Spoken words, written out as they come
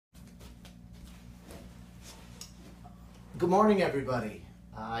Good morning, everybody.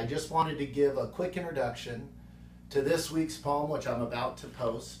 I just wanted to give a quick introduction to this week's poem, which I'm about to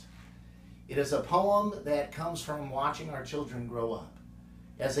post. It is a poem that comes from watching our children grow up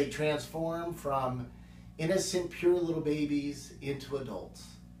as they transform from innocent, pure little babies into adults,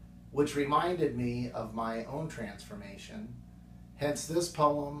 which reminded me of my own transformation. Hence this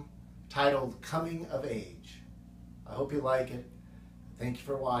poem titled Coming of Age. I hope you like it. Thank you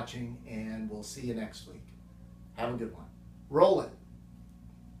for watching, and we'll see you next week. Have a good one. Roll it.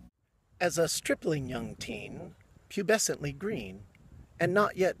 As a stripling young teen, pubescently green, and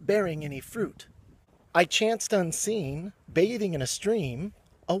not yet bearing any fruit, I chanced unseen, bathing in a stream,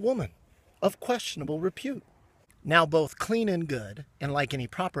 a woman of questionable repute. Now both clean and good, and like any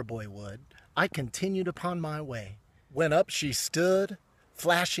proper boy would, I continued upon my way, when up she stood,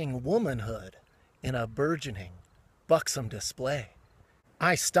 flashing womanhood in a burgeoning, buxom display.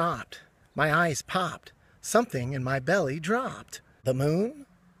 I stopped, my eyes popped, something in my belly dropped. The moon?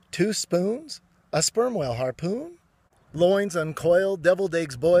 2 spoons? A sperm whale harpoon? Loins uncoiled, deviled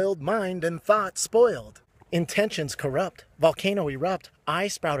eggs boiled, mind and thought spoiled. Intentions corrupt, volcano erupt, I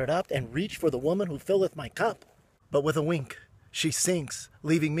sprouted up and reached for the woman who filleth my cup. But with a wink, she sinks,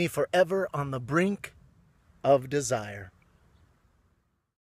 leaving me forever on the brink of desire.